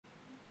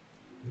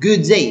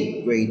Good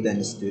day, grade 10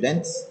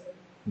 students.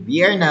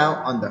 We are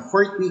now on the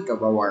fourth week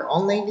of our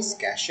online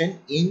discussion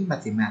in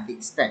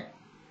Mathematics 10.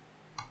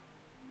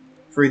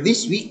 For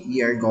this week,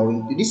 we are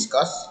going to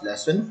discuss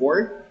Lesson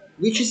 4,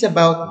 which is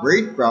about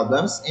word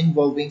problems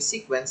involving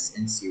sequence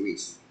and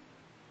series.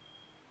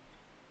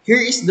 Here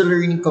is the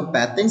learning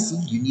competency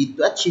you need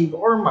to achieve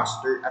or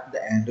master at the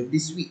end of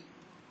this week.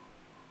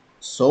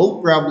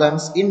 Solve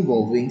problems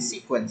involving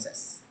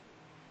sequences.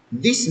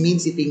 This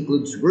means it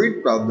includes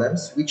word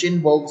problems which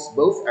involves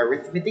both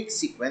arithmetic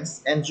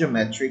sequence and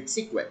geometric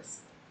sequence.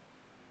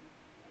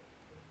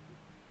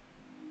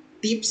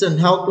 Tips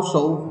on how to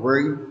solve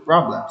word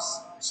problems.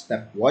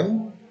 Step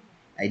 1.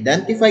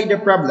 Identify the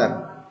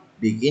problem.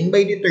 Begin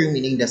by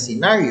determining the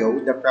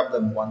scenario the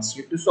problem wants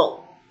you to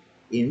solve.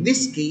 In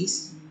this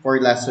case, for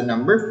lesson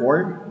number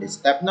 4, the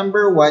step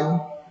number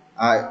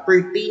 1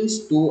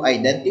 pertains to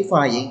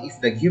identifying if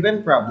the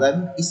given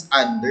problem is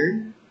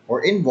under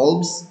or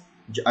involves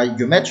a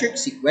geometric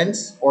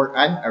sequence or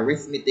an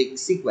arithmetic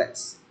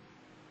sequence.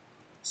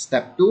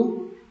 Step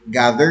 2,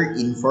 gather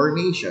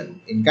information.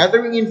 In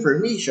gathering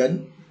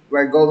information,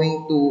 we're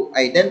going to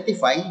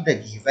identify the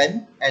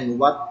given and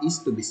what is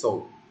to be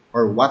solved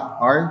or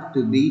what are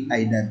to be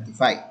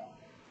identified.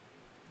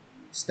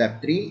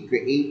 Step 3,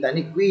 create an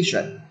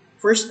equation.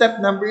 For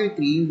step number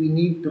 3, we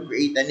need to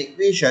create an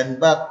equation,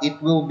 but it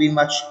will be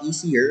much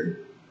easier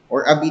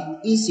or a bit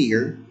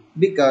easier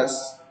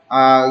because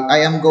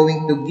I am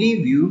going to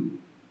give you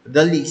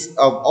the list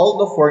of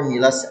all the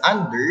formulas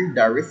under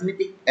the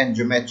arithmetic and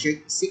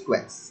geometric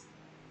sequence.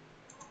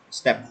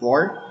 Step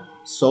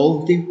 4,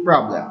 solve the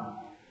problem.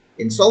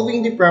 In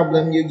solving the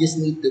problem, you just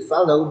need to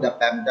follow the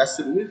PEMDAS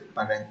rule,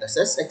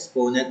 parentheses,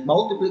 exponent,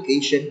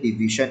 multiplication,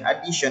 division,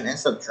 addition, and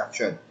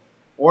subtraction,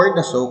 or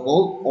the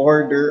so-called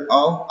order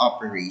of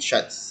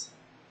operations.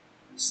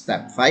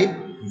 Step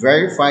 5,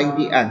 verify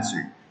the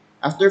answer.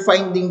 After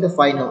finding the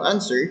final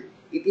answer,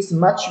 it is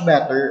much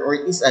better or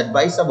it is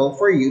advisable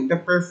for you to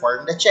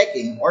perform the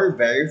checking or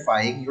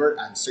verifying your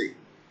answer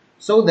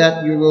so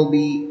that you will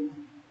be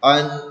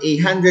on a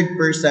 100%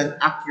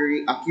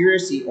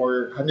 accuracy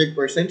or 100%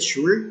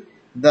 sure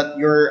that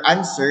your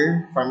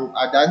answer from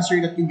the answer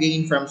that you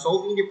gain from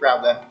solving the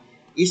problem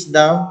is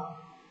the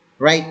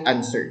right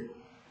answer.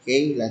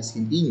 Okay, let's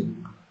continue.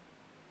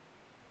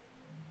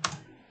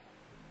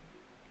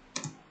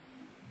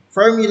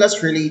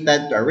 Formulas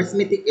related to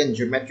arithmetic and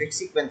geometric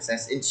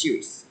sequences in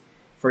series.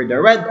 For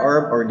the red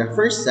orb or the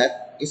first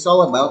set is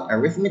all about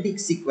arithmetic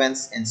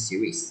sequence and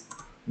series.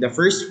 The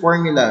first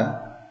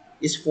formula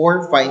is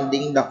for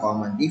finding the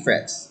common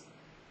difference.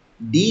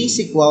 D is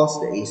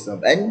equals to a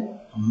sub n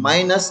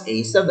minus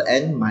a sub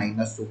n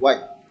minus 1.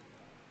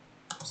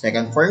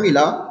 Second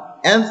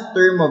formula, nth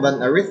term of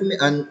an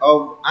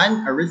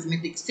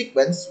arithmetic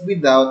sequence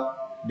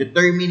without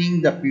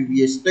determining the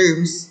previous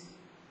terms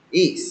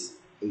is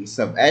a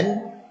sub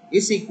n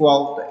is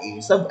equal to a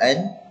sub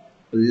n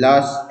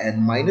plus n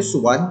minus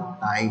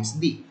 1 times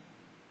d.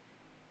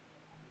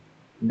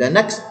 The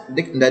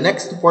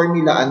next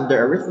formula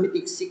under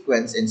arithmetic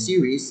sequence and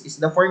series is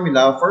the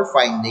formula for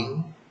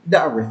finding the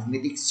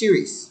arithmetic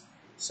series.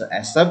 So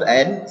S sub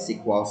n is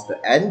equals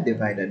to n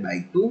divided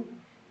by 2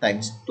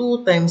 times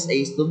 2 times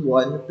a sub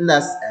 1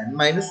 plus n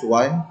minus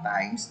 1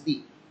 times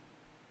d.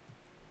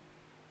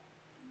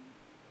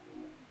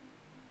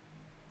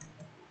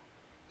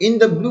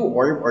 In the blue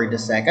orb or the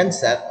second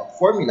set of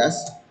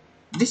formulas,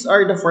 these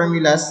are the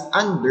formulas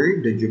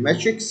under the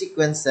geometric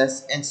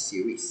sequences and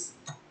series.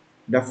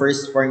 The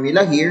first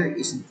formula here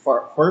is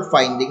for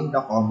finding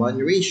the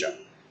common ratio.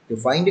 To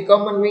find the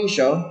common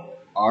ratio,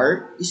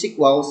 R is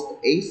equals to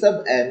a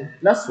sub n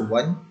plus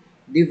 1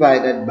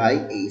 divided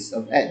by a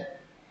sub n.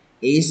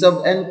 A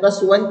sub n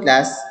plus 1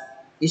 class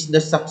is the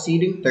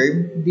succeeding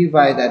term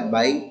divided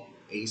by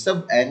a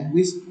sub n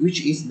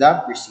which is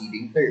the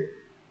preceding term.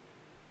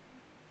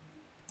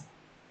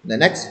 The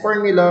next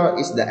formula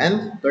is the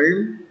nth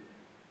term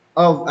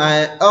of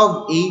a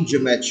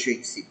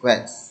geometric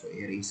sequence. So,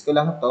 erase ko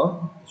lang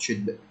ito. It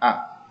should be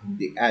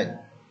hindi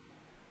add.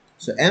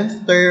 So,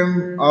 nth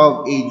term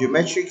of a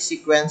geometric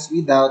sequence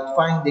without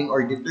finding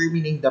or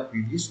determining the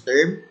previous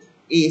term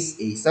is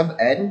a sub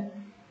n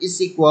is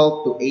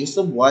equal to a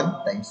sub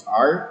 1 times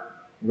r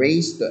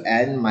raised to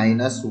n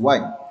minus 1.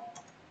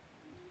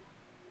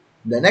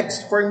 The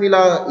next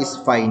formula is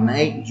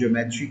finite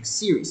geometric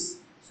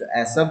series. So,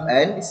 S sub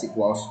n is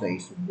equals to a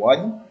sub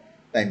 1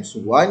 times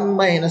 1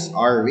 minus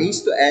r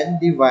raised to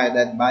n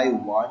divided by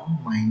 1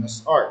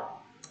 minus r.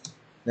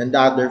 Then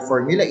the other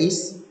formula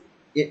is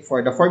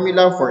for the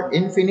formula for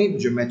infinite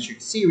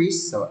geometric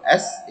series. So,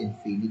 S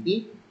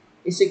infinity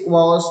is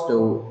equals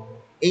to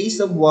a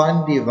sub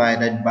 1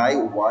 divided by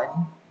 1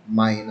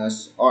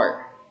 minus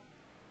r.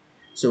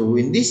 So,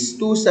 in these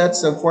two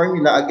sets of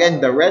formula,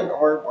 again, the red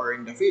orb or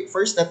in the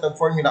first set of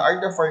formula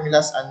are the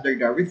formulas under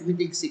the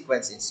arithmetic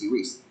sequence in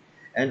series.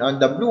 And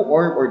on the blue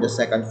orb or the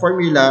second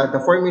formula,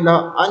 the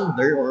formula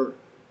under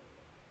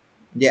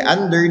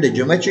the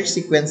geometric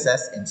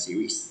sequences in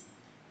series.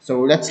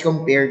 So, let's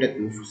compare the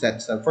two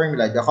sets of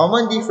formula. The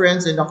common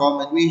difference and the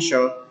common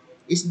ratio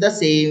is the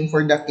same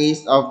for the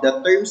case of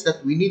the terms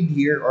that we need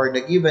here, or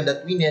the given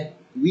that we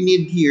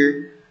need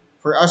here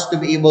for us to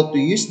be able to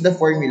use the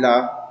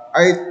formula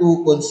are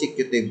two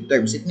consecutive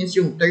terms. It means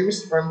yung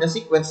terms from the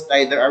sequence,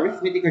 either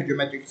arithmetic or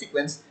geometric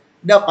sequence,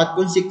 dapat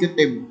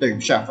consecutive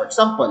term siya. For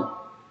example,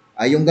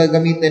 yung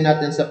gagamitin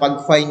natin sa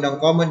pag-find ng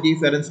common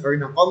difference or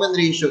ng common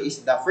ratio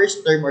is the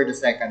first term or the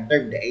second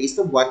term, the a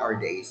sub 1 or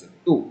the a sub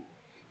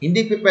 2.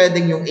 Hindi pa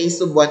pwedeng yung a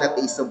sub 1 at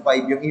a sub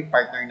 5 yung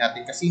i-partner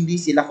natin kasi hindi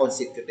sila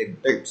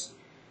consecutive terms.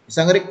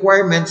 Isang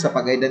requirement sa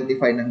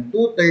pag-identify ng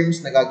two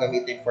terms na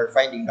gagamitin for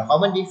finding the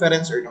common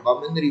difference or the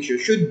common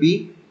ratio should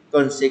be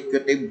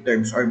consecutive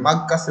terms or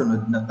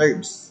magkasunod na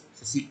terms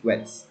sa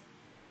sequence.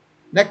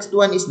 Next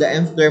one is the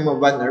nth term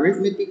of an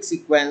arithmetic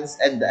sequence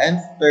and the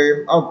nth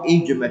term of a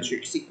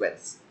geometric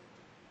sequence.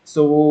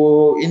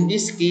 So, in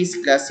this case,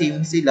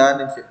 same sila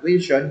ng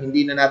situation.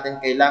 Hindi na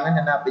natin kailangan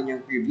hanapin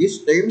yung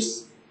previous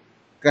terms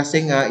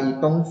kasi nga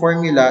itong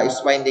formula is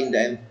finding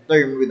the nth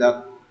term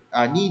without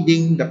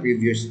needing the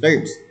previous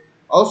terms.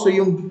 Also,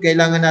 yung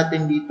kailangan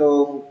natin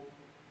dito,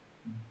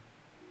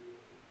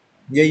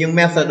 yung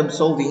method of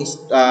solving is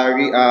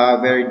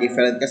very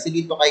different. Kasi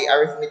dito kay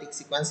arithmetic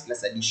sequence,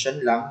 class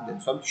addition lang,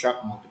 then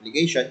subtract,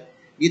 multiplication.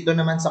 Dito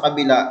naman sa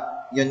kabila,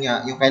 yun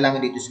nga, yung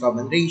kailangan dito is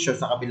common ratio,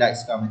 sa kabila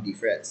is common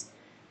difference.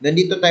 Then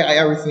dito tayo kay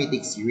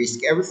arithmetic series.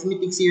 Kay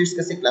arithmetic series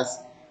kasi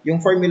class, yung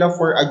formula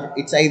for,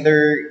 it's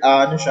either,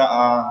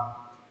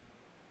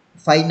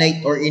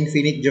 finite or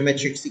infinite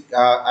geometric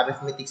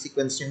arithmetic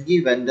sequence yung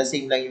given, the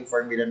same lang yung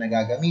formula na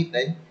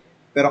gagamitin.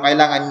 Pero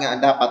kailangan nga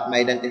dapat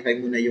ma-identify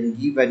muna yung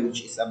given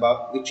which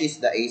is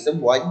the a sub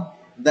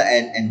 1, the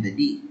n, and the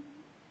d.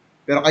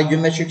 Pero kay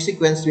geometric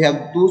sequence, we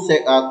have two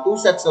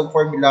sets of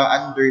formula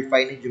under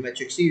finite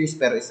geometric series,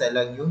 pero isa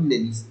lang yung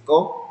linist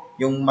ko,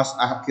 yung mas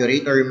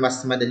accurate or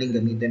mas madaling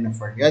gamitin na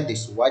formula,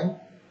 this one.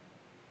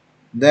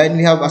 Then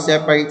we have a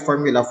separate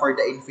formula for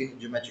the infinite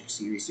geometric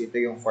series.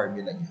 Ito yung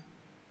formula niya.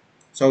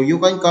 So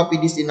you can copy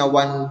this in a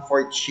 1/4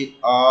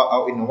 sheet,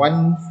 in a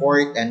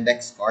 1/4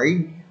 index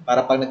card.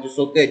 Para pag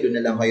nagsusuot kayo,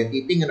 doon na lang kayo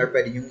titingnan or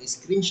pwede nyo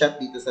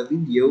i-screenshot dito sa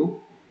video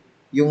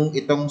yung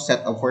itong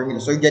set of formula.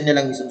 So, dyan na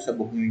lang mismo sa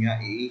book nyo nga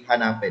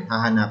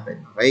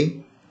hahanapin.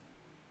 Okay?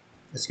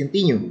 Let's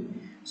continue.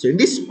 So, in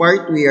this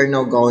part, we are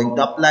now going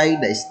to apply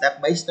the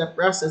step-by-step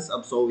process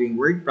of solving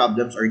word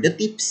problems or the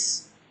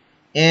tips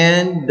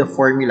and the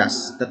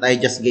formulas that I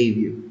just gave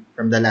you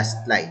from the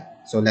last slide.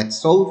 So, let's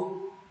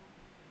solve.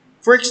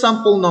 For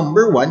example,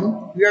 number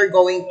 1, we are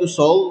going to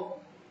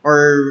solve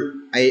or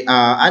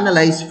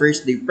analyze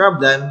first the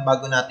problem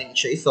bago natin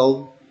siya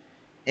i-solve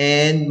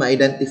and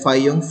ma-identify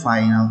yung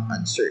final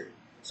answer.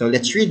 So,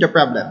 let's read the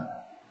problem.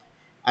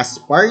 As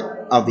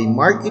part of a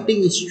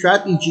marketing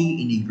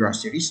strategy in a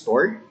grocery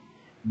store,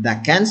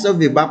 the cans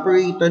of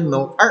evaporated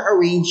milk are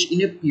arranged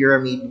in a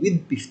pyramid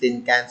with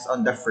 15 cans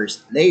on the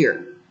first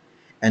layer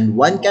and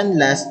 1 can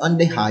less on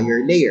the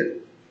higher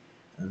layer.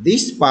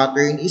 This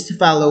pattern is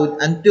followed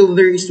until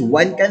there is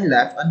 1 can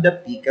left on the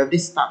peak of the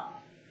stock.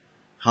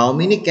 How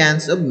many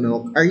cans of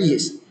milk are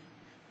used?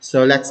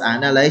 So, let's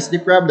analyze the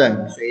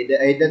problem. So,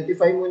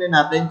 identify muna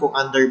natin kung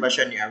under ba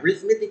siya ni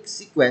arithmetic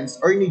sequence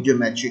or ni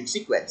geometric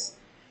sequence.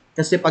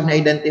 Kasi pag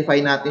na-identify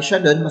natin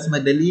siya doon, mas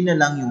madali na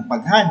lang yung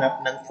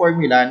paghanap ng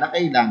formula na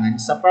kailangan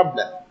sa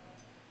problem.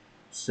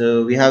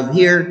 So, we have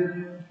here,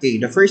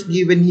 okay, the first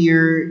given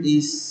here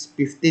is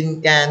 15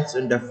 cans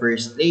on the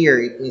first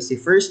layer. It means the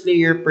first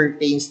layer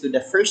pertains to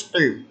the first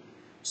term.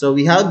 So,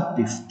 we have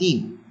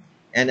 15.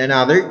 And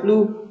another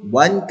clue,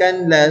 1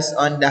 can less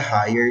on the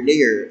higher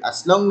layer.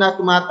 As long na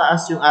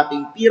tumataas yung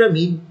ating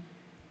pyramid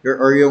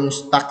or yung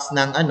stocks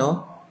ng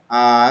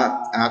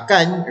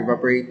can,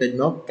 evaporated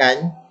milk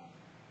can,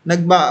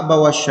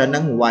 nagbabawas siya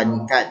ng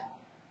 1 can.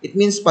 It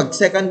means pag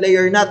second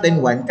layer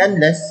natin, 1 can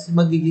less,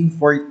 magiging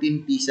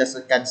 14 pieces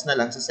of cans na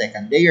lang sa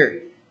second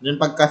layer. Then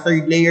pagka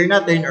third layer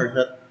natin,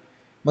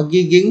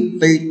 magiging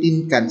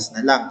 13 cans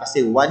na lang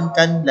kasi 1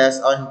 can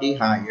less on the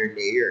higher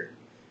layer.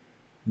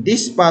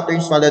 This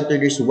pattern is followed to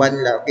this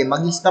 1 lang. Okay,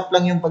 mag-stop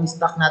lang yung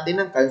pag-stock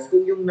natin ng cans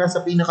kung yung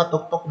nasa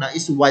pinakatuktok na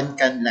is 1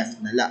 can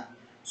left na lang.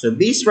 So,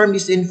 based from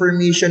this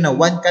information na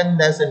 1 can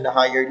less on the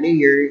higher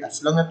layer, as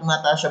long na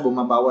tumataas siya,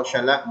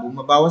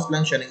 bumabawas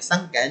lang siya ng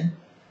isang can,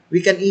 we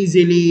can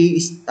easily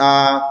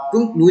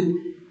conclude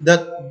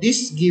that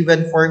this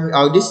given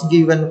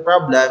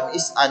problem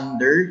is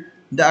under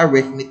the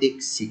arithmetic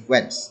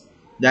sequence.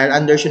 Dahil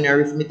under siya ng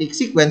arithmetic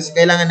sequence,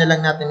 kailangan na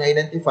lang natin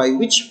identify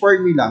which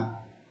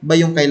formula ba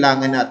yung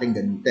kailangan natin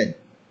gamitin.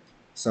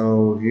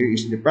 So, here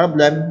is the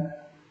problem.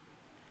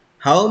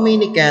 How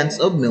many cans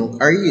of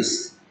milk are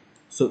used?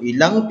 So,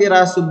 ilang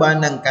piraso ba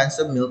ng cans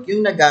of milk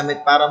yung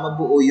nagamit para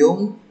mabuo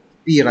yung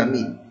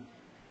pyramid?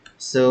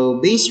 So,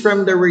 based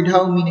from the word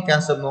how many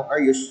cans of milk are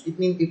used, it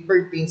means it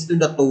pertains to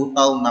the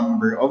total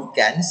number of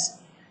cans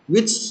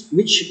which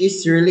is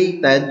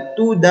related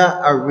to the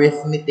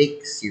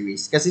arithmetic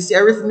series. Kasi si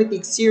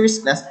arithmetic series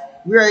class,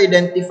 we are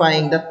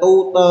identifying the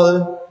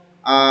total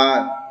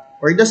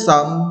or the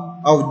sum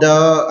of the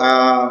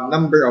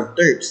number of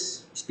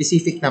terms,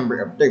 specific number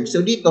of terms.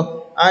 So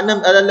dito,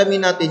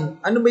 alalamin natin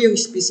ano ba yung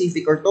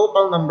specific or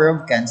total number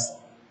of cans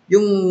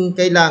yung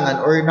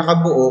kailangan or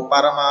nakabuo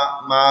para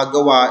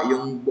magawa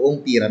yung buong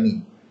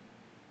pyramid.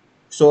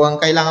 So, ang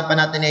kailangan pa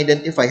natin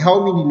identify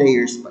how many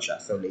layers pa siya.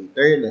 So,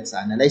 later, let's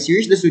analyze.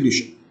 Here's the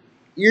solution.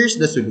 Here's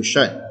the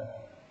solution.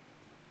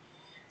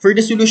 For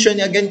the solution,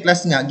 again,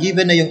 class nga,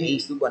 given na yung a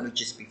sub 1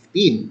 which is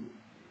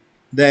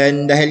 15.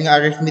 Then, dahil nga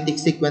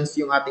arithmetic sequence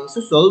yung ating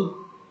susolve,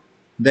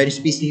 then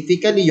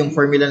specifically, yung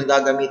formula na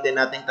gagamitin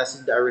natin tas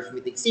the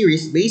arithmetic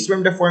series, based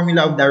from the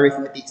formula of the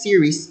arithmetic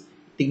series,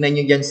 tignan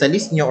nyo dyan sa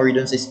list nyo or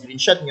dun sa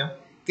screenshot nyo,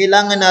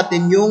 kailangan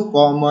natin yung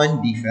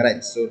common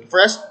difference. So, for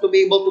us to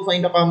be able to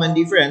find the common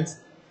difference,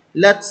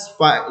 let's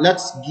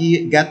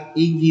get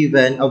a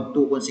given of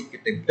 2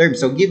 consecutive terms.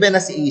 So, given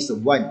na si a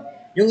sub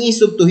 1. Yung a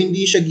sub 2,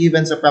 hindi siya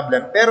given sa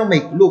problem, pero may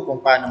clue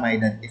kung paano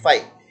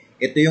ma-identify.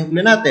 Ito yung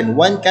clue natin,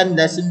 1 can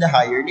lessen the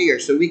higher layer.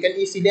 So, we can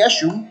easily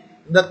assume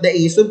that the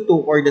a sub 2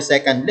 or the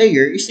second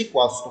layer is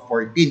equals to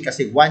 14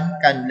 kasi 1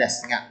 can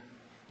less nga.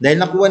 Dahil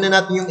nakuha na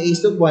natin yung a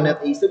sub 1 at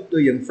a sub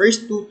 2, yung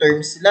first two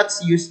terms, let's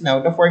use now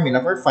the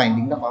formula for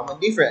finding the common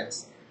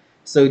difference.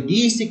 So,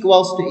 d is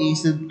equals to a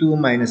sub 2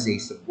 minus a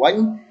sub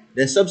 1.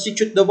 Then,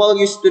 substitute the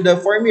values to the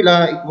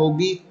formula. It will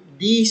be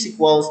d is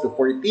equals to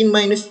 14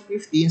 minus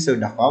 15. So,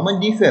 the common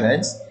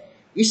difference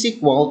is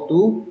equal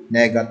to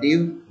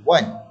negative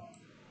 1.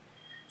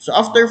 So,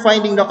 after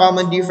finding the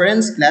common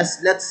difference,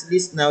 class, let's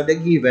list now the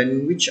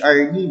given which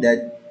are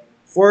needed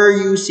for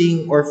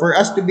using or for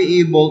us to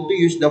be able to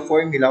use the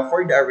formula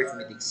for the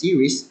arithmetic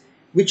series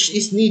which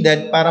is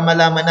needed para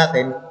malaman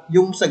natin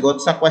yung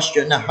sagot sa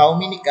question na how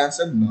many cans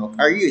of milk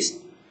are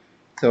used.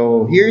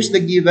 So, here's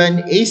the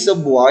given a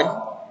sub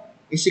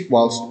 1 is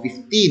equals to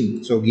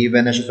 15. So,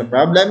 given na siya sa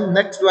problem.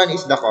 Next one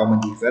is the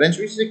common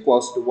difference which is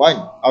equals to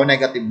 1 or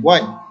negative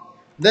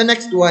 1. The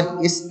next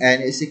one is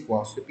n is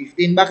equals to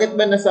 15. Bakit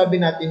ba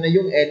nasabi natin na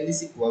yung n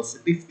is equals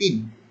to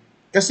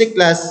 15? Kasi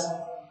class,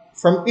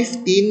 from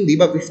 15, di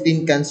ba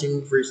 15 cans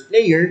yung first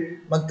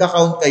layer,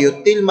 magka-count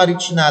kayo till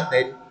ma-reach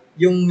natin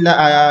yung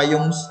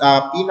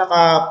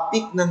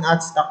pinaka-peak ng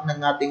stack ng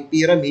ating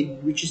pyramid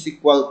which is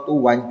equal to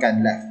 1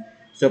 can left.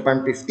 So,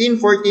 from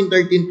 15, 14,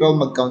 13, 12,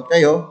 mag-count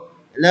kayo.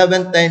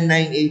 11, 10,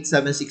 9, 8,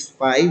 7,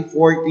 6, 5,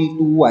 4, 3,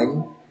 2,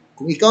 1.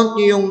 Kung i-count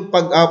nyo yung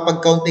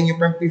pag-counting nyo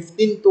from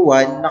 15 to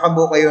 1,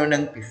 nakabuo kayo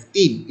ng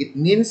 15. It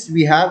means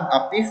we have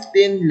a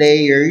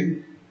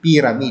 15-layered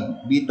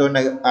pyramid. Dito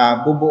na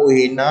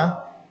bubuuhin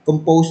na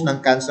composed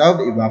ng cans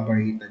of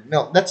evaporated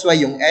milk. That's why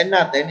yung n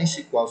natin is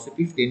equals to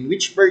 15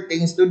 which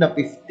pertains to the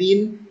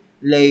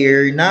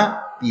 15-layer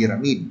na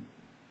pyramid.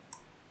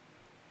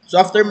 So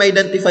after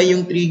ma-identify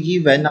yung 3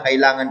 given na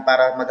kailangan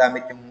para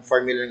magamit yung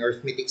formula ng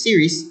arithmetic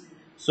series,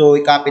 so,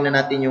 i-copy na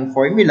natin yung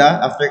formula.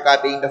 After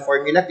copying the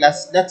formula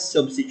class, let's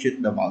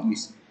substitute the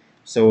values.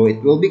 So, it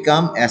will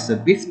become S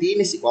of 15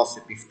 is equals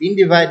to 15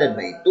 divided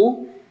by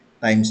 2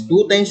 times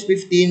 2 times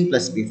 15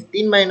 plus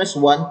 15 minus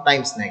 1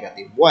 times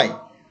negative 1.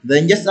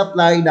 Then, just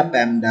apply the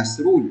PEMDAS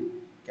rule.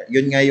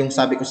 Yun nga yung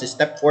sabi ko sa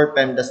step 4,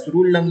 PEMDAS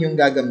rule lang yung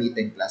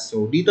gagamitin class.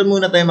 So, dito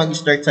muna tayo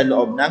mag-start sa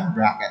loob ng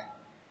bracket.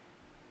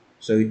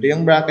 So, ito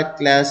yung bracket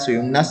class. So,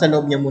 yung nasa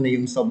loob niya muna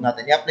yung sub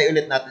natin. I-apply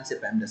ulit natin si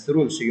PEMDAS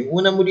rule. So, yung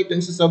una mo dito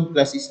yung sa sub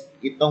class is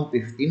itong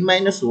 15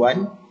 minus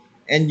 1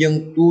 and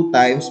yung 2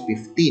 times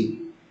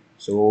 15.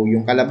 So,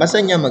 yung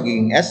kalabasan niya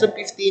magiging S of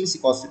 15 is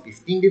equals to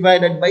 15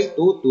 divided by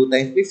 2. 2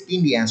 times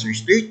 15, the answer is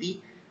 30.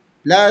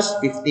 Plus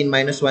 15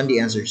 minus 1, the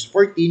answer is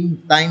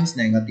 14 times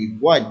negative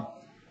 1.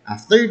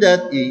 After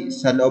that,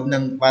 sa loob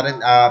ng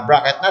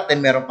bracket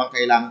natin, meron pang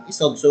kailangang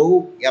isolve.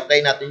 So,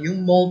 i-apply natin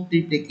yung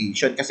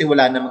multiplication kasi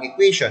wala namang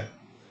equation.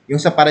 Yung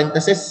sa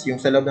parenthesis,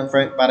 yung sa loob ng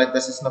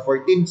parenthesis na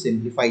 14,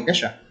 simplified na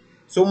siya.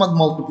 So,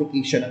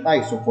 mag-multiplication na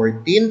tayo. So,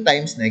 14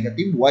 times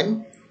negative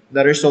 1.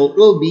 The result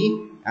will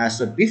be, as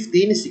of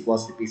 15 is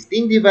equals to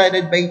 15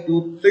 divided by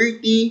 2,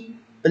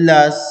 30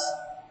 plus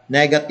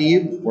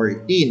negative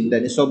 14.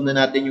 Then, isolve na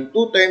natin yung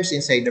 2 terms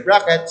inside the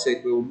bracket. So,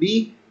 it will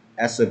be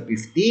as of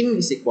 15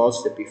 is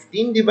equals to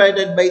 15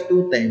 divided by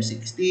 2 times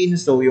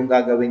 16. So, yung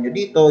gagawin nyo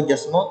dito,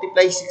 just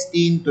multiply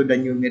 16 to the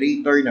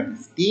numerator na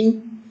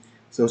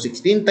 15. So,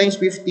 16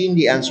 times 15,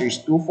 the answer is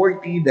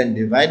 240. Then,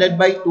 divided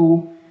by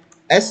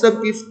 2, S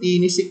of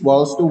 15 is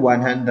equals to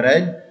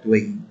 120.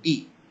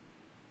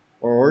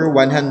 Or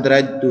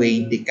 120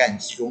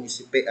 cans. Kung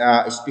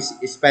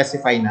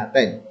specify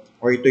natin.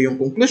 Or ito yung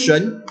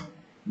conclusion.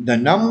 The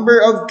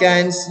number of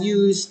cans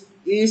used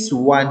is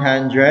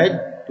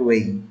 120.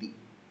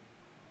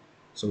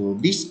 So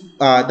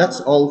that's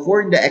all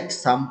for the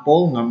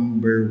example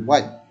number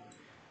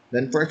 1.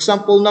 Then for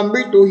example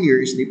number 2,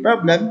 here is the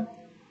problem.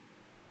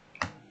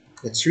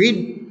 Let's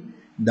read.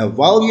 The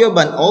value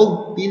of an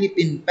old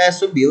Philippine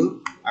peso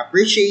bill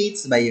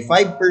appreciates by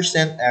 5%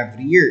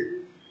 every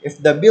year.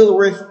 If the bill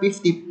worth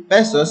 50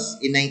 pesos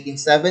in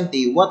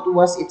 1970, what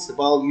was its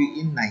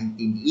value in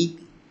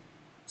 1980?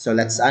 So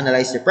let's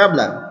analyze the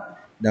problem.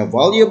 The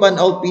value of an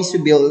old peso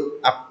bill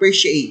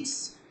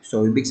appreciates.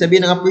 So ibig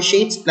sabihin ng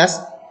appreciates plus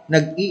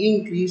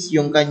nag-i-increase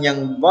yung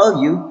kanyang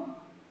value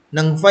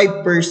ng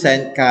 5%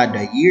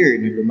 kada year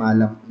na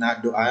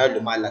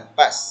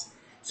lumalagpas.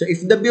 So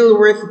if the bill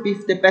worth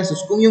 50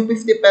 pesos, kung yung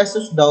 50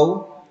 pesos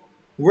daw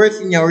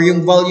worth niya or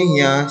yung value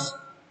niya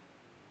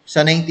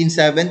sa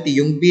 1970,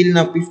 yung bill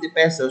na 50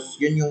 pesos,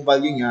 yun yung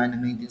value niya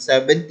ng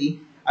 1970,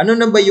 ano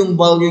na ba yung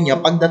value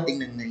niya pagdating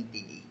ng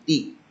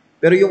 1980?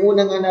 Pero yung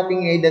una nga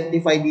nating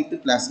i-identify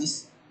dito class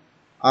is,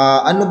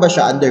 ano ba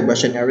siya? Under ba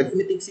siya ng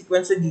arithmetic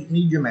sequence o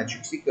ni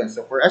geometric sequence?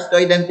 So for us to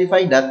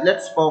identify that,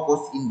 let's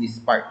focus in this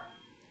part.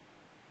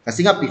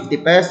 Kasi nga 50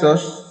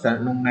 pesos sa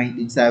noong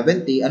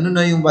 1970, ano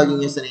na yung value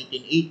niya sa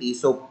 1980?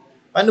 So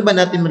paano ba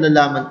natin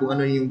malalaman kung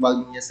ano yung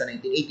value niya sa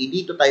 1980?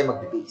 Dito tayo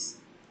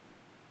mag-base.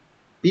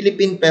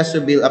 Philippine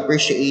peso bill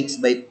appreciates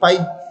by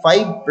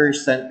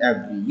 5%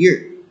 every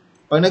year.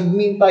 Pag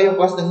nag-mean tayo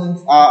class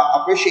ng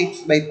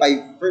appreciates by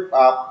 5%,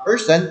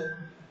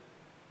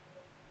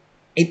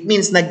 it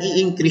means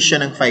nag-i-increase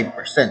siya ng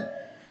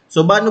 5%.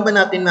 So, paano ba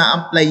natin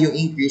ma-apply yung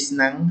increase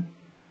ng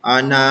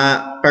na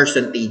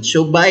percentage?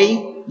 So,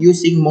 by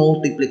using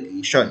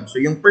multiplication.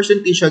 So, yung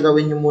percentage,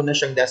 gawin nyo muna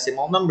siyang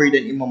decimal number,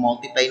 then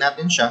i-multiply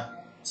natin siya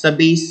sa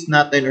base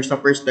natin or sa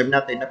first term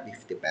natin na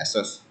 50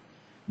 pesos.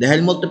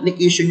 Dahil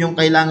multiplication yung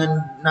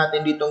kailangan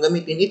natin ditong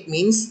gamitin, it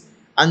means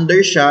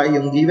under siya,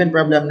 yung given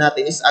problem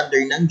natin is under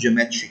ng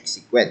geometric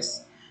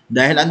sequence.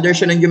 Dahil under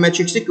siya ng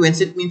geometric sequence,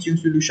 it means yung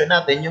solution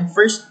natin, yung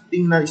first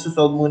thing na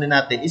isosolve muna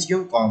natin is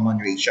yung common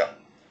ratio.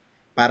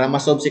 Para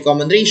masolve si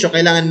common ratio,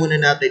 kailangan muna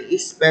natin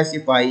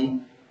i-specify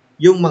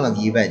yung mga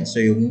given. So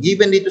yung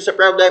given dito sa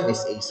problem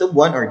is a sub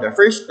 1 or the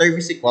first term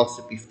is equals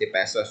to 50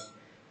 pesos.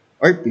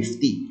 Or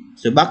 50.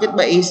 So, bakit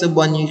ba a sub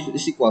 1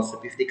 is equals to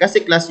 50?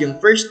 Kasi class,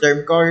 yung first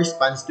term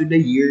corresponds to the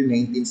year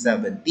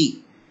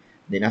 1970.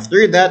 Then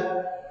after that,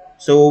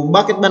 so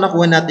bakit ba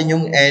nakuha natin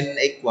yung n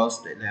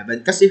equals to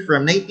 11? Kasi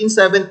from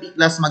 1970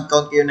 class,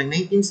 mag-count kayo ng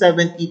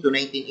 1970 to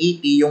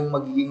 1980, yung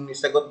magiging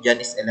sagot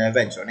dyan is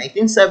 11. So,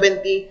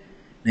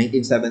 1970,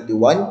 1971,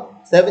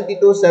 72,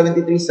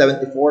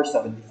 73, 74,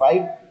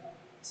 75,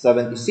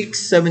 76,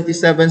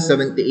 77,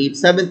 78,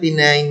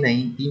 79,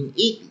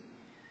 1980.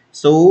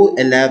 So,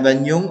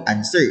 11 yung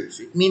answer.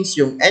 So, it means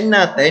yung n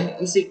natin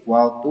is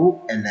equal to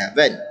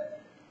 11.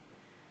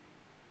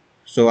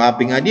 So,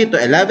 happy nga dito,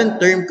 11th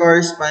term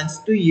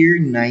corresponds to year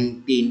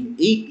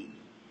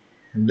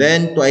 1980. And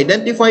then, to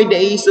identify the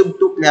a sub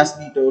 2 class,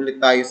 dito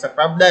ulit tayo sa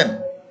problem.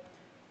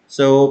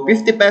 So,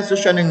 50 pesos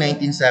siya ng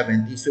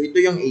 1970. So,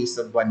 ito yung a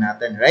sub 1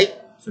 natin,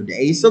 right? So, the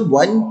a sub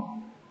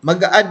 1,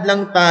 mag-a-add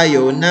lang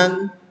tayo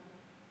ng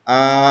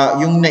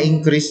yung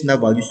na-increase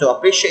na value. So,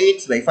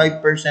 appreciates by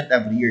 5%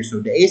 every year. So,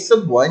 the a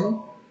sub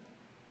 1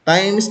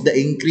 times the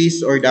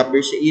increase or the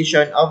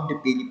appreciation of the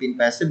Philippine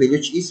peso bill,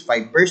 which is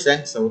 5%.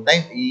 So,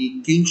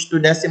 change to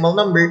decimal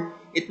number,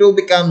 it will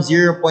become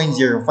 0.05.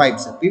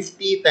 So,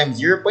 50 times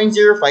 0.05,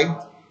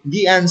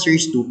 the answer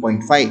is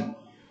 2.5.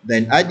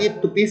 Then, add it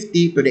to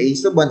 50 to the a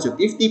sub 1. So,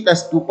 50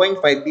 plus 2.5,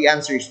 the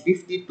answer is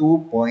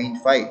 52.5.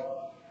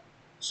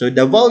 So,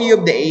 the value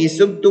of the a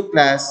sub 2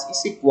 class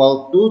is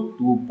equal to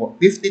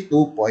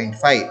 52.5.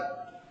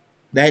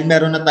 Dahil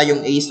meron na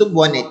tayong a sub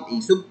 1 at a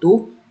sub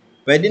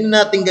 2, pwede na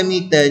natin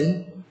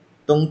gamitin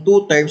itong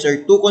 2 terms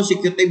or 2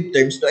 consecutive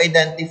terms to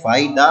identify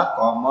the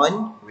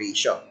common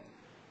ratio.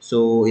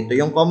 So, ito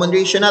yung common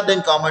ratio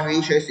natin. Common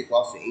ratio is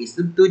equal to a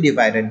sub 2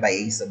 divided by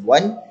a sub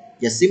 1.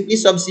 Just simply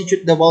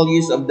substitute the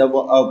values of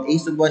a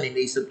sub 1 and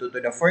a sub 2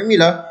 to the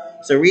formula.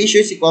 So,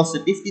 ratio is equal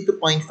to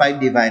 52.5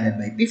 divided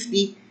by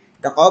 50.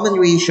 The common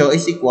ratio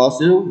is equal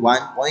to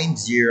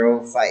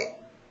 1.05.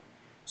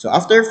 So,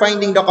 after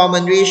finding the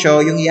common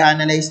ratio, yung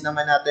i-analyze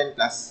naman natin,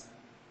 class,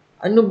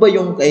 ano ba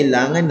yung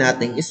kailangan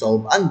nating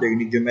isolve under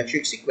the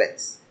geometric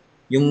sequence?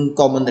 Yung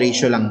common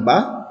ratio lang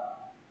ba?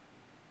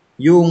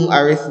 Yung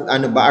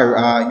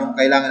yung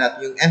kailangan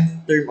natin, yung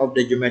nth term of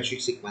the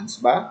geometric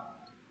sequence ba?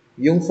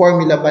 Yung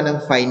formula ba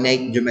ng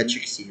finite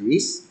geometric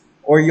series?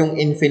 Or yung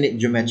infinite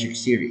geometric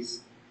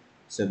series?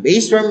 So,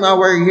 based from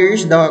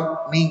here's the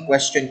main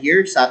question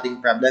here sa ating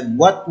problem.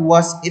 What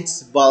was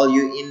its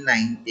value in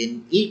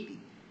 1980?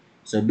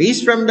 So,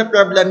 based from the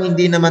problem,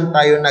 hindi naman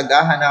tayo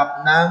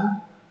naghahanap ng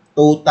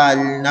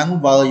total ng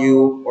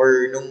value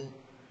or nung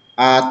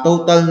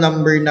total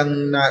number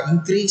ng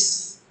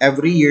increase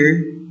every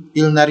year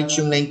till na-reach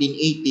yung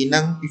 1980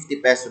 ng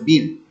 50 peso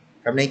bill.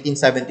 From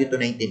 1970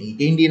 to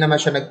 1980, hindi naman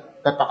siya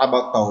nagtatalk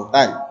about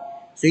total.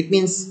 So, it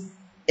means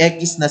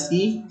X na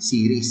si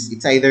series.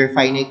 It's either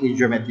finite or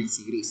geometric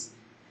series.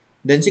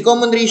 Then, si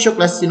common ratio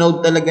class,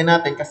 sinode talaga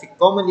natin kasi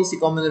commonly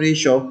si common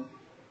ratio,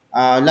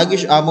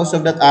 most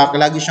of that,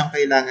 lagi siyang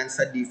kailangan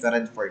sa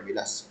different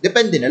formulas.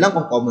 Depende na lang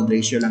kung common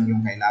ratio lang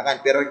yung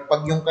kailangan. Pero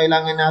pag yung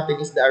kailangan natin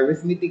is the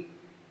arithmetic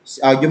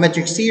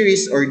geometric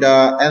series or the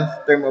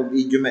nth term of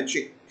the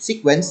geometric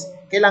sequence,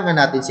 kailangan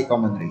natin si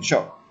common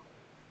ratio.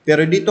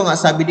 Pero dito nga,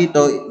 sabi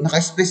dito,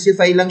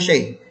 naka-specify lang siya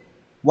eh.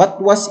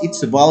 What was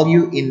its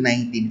value in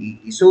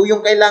 1980? So,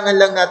 yung kailangan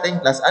lang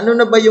natin, class, ano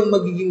na ba yung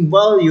magiging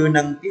value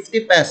ng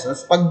 50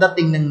 pesos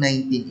pagdating ng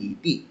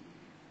 1980?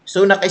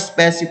 So,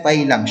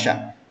 naka-specify lang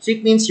siya. So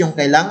it means yung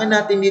kailangan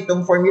natin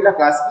ditong formula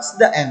class is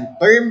the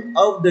nth term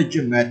of the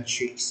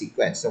geometric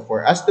sequence. So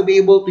for us to be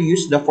able to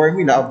use the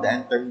formula of the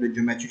nth term of the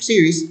geometric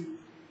series,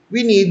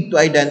 we need to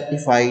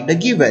identify the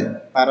given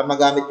para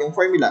magamit yung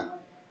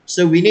formula.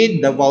 So we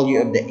need the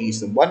value of the a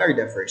sub 1 or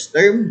the first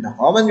term, the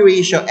common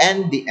ratio,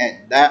 and the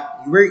n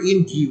that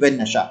wherein given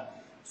na siya.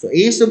 So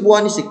a sub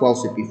 1 is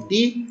equals to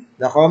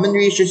 50, the common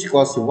ratio is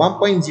equals to 1.05,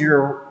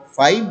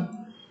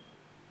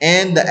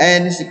 and the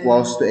n is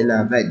equals to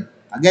 11.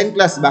 Again,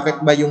 class, bakit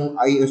ba yung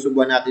a sub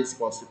 1 natin is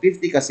equals to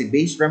 50? Kasi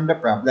based from the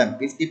problem,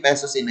 50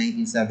 pesos in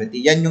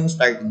 1970, yan yung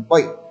starting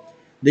point.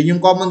 Then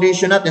yung common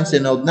ratio natin,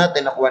 sinolve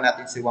natin, nakuha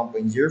natin si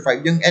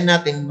 1.05. Yung n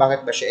natin,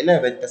 bakit ba siya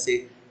 11?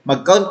 Kasi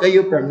mag-count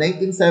kayo from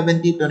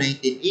 1970 to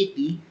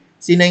 1980.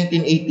 Si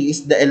 1980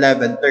 is the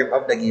 11th term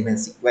of the given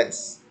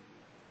sequence.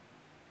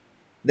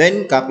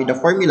 Then, copy the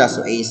formula.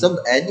 So, a sub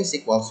n is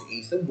equals to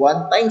a sub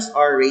 1 times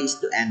r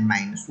raised to n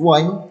minus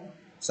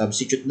 1.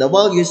 Substitute the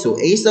value.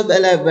 So, a sub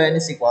 11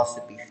 is equals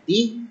to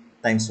 50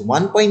 times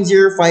 1.05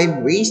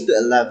 raised to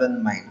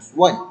 11 minus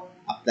 1.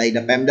 Apply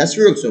the PEMDAS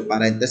rule. So,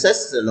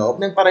 parentheses. Sa loob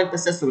ng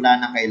parentheses, wala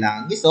na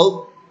kailangan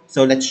i-solve.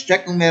 So, let's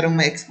check kung merong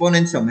may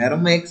exponent. So,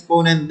 merong may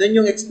exponent. Then,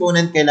 yung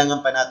exponent,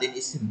 kailangan pa natin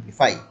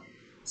is-simplify.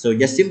 So,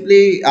 just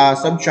simply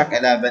subtract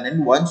 11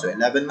 and 1. So,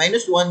 11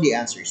 minus 1, the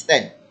answer is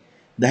 10.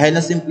 Dahil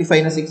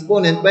na-simplify na sa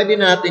exponent, pwede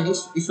na natin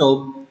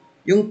i-solve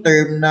yung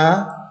term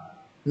na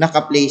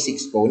naka-place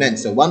exponent.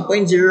 So,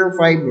 1.05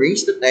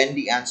 raised to 10,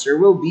 the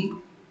answer will be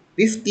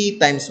 50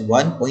 times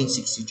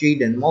 1.63,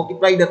 then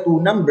multiply the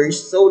two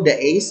numbers, so the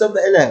a sub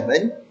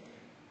 11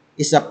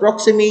 is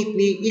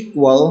approximately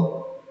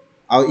equal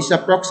to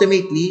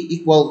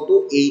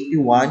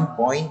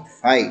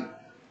 81.5.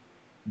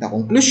 The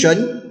conclusion,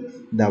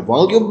 the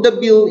value of the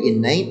bill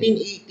in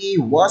 1980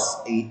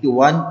 was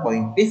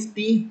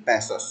 81.50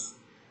 pesos.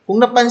 Kung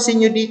napansin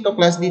nyo dito,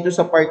 class, dito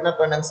sa part na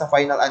to ng sa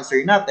final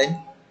answer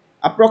natin,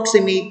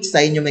 approximate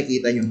sa inyo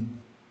makita nyo.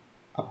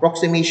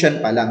 Approximation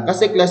pa lang.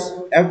 Kasi class,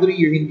 every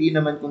year, hindi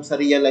naman kung sa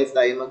real life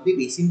tayo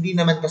mag-base, hindi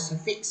naman kasi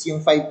fix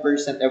yung 5%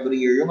 every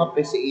year yung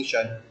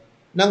appreciation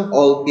ng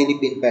all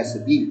Philippine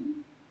peso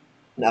bill.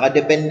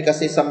 Nakadepende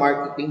kasi sa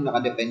marketing,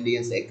 nakadepende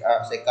yan sa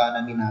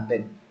economy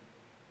natin.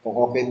 Kung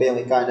okay ba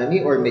yung economy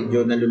or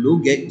medyo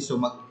nalulugi,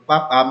 so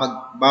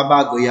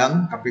magbabago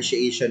yung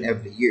appreciation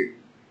every year.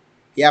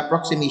 Kaya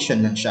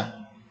approximation lang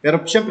siya.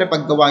 Pero syempre,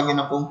 pag gawa nyo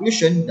ng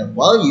conclusion, the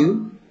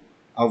value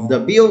of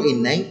the bill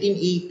in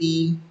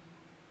 1980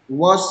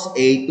 was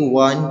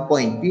 81.50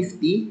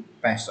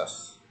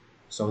 pesos.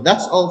 So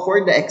that's all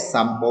for the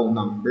example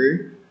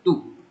number 2.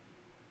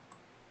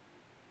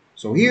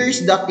 So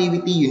here's the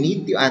activity you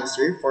need to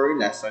answer for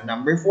lesson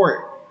number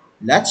 4.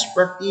 Let's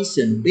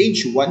practice on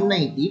page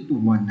 190 to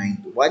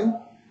 191.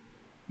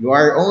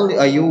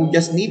 You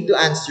just need to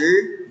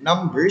answer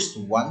numbers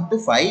 1 to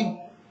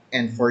 5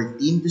 and 14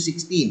 to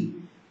 16.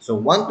 So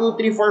 1, 2,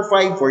 3, 4,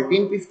 5,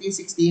 14,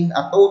 15, 16,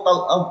 a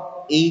total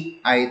of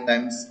 8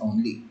 items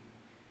only.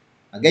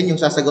 Again,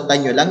 yung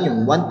sasagutan nyo lang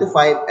yung 1 to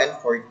 5 and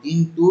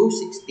 14 to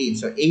 16.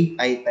 So, 8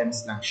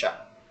 items lang siya.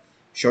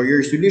 Show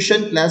your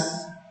solution, class,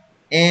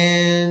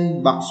 and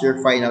box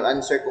your final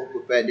answer kung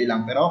pwede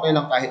lang. Pero okay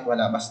lang kahit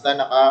wala. Basta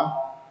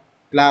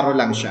naka-klaro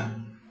lang siya.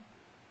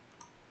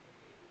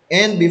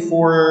 And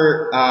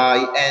before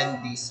I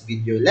end this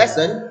video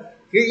lesson,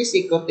 here is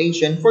a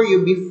quotation for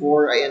you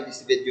before I end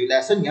this video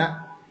lesson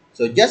nga.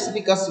 So, just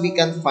because we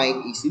can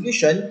find a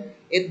solution,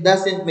 it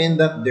doesn't mean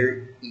that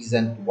there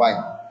isn't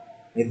one.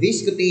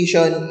 This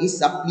quotation is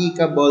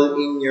applicable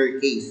in your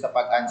case sa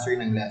pag-answer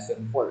ng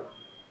lesson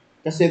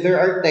 4. Kasi there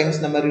are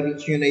times na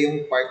marireach nyo na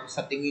yung part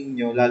sa tingin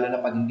nyo, lalo na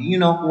pag hindi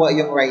nyo nakuha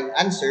yung right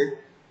answer,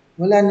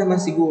 wala naman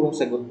sigurong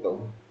sagot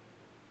to.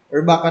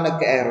 Or baka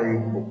nagka-error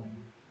yung book.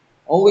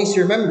 Always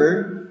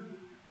remember,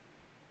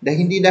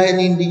 dahil hindi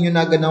nyo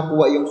na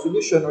nakuha yung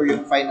solution or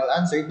yung final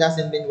answer, it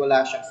doesn't mean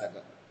wala siyang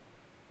sagot.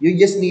 You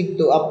just need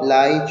to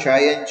apply,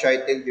 try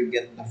till you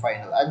get the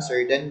final answer.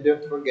 Then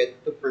don't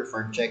forget to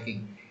perform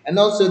checking. And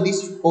also,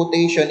 this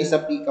quotation is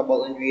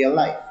applicable in real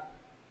life.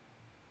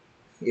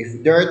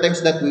 If there are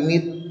times that we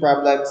meet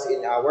problems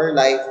in our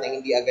life na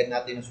hindi agad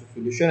natin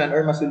nasusolusyonan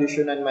or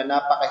masolusyonan man,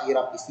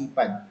 napakahirap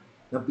isipan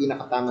ng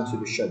pinakatamang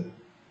solusyon.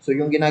 So,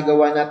 yung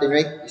ginagawa natin,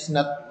 right,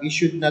 we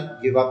should not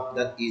give up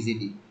that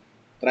easily.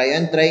 Try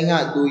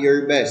nga, do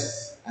your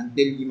best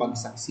until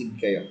mag-succeed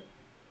kayo.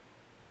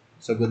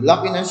 So, good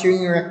luck in answering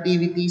your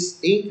activities.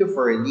 Thank you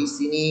for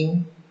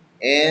listening.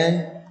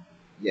 And,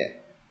 yeah.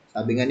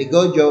 Sabi nga ni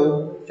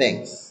Gojo,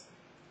 thanks.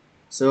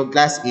 So,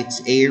 class,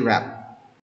 it's a wrap.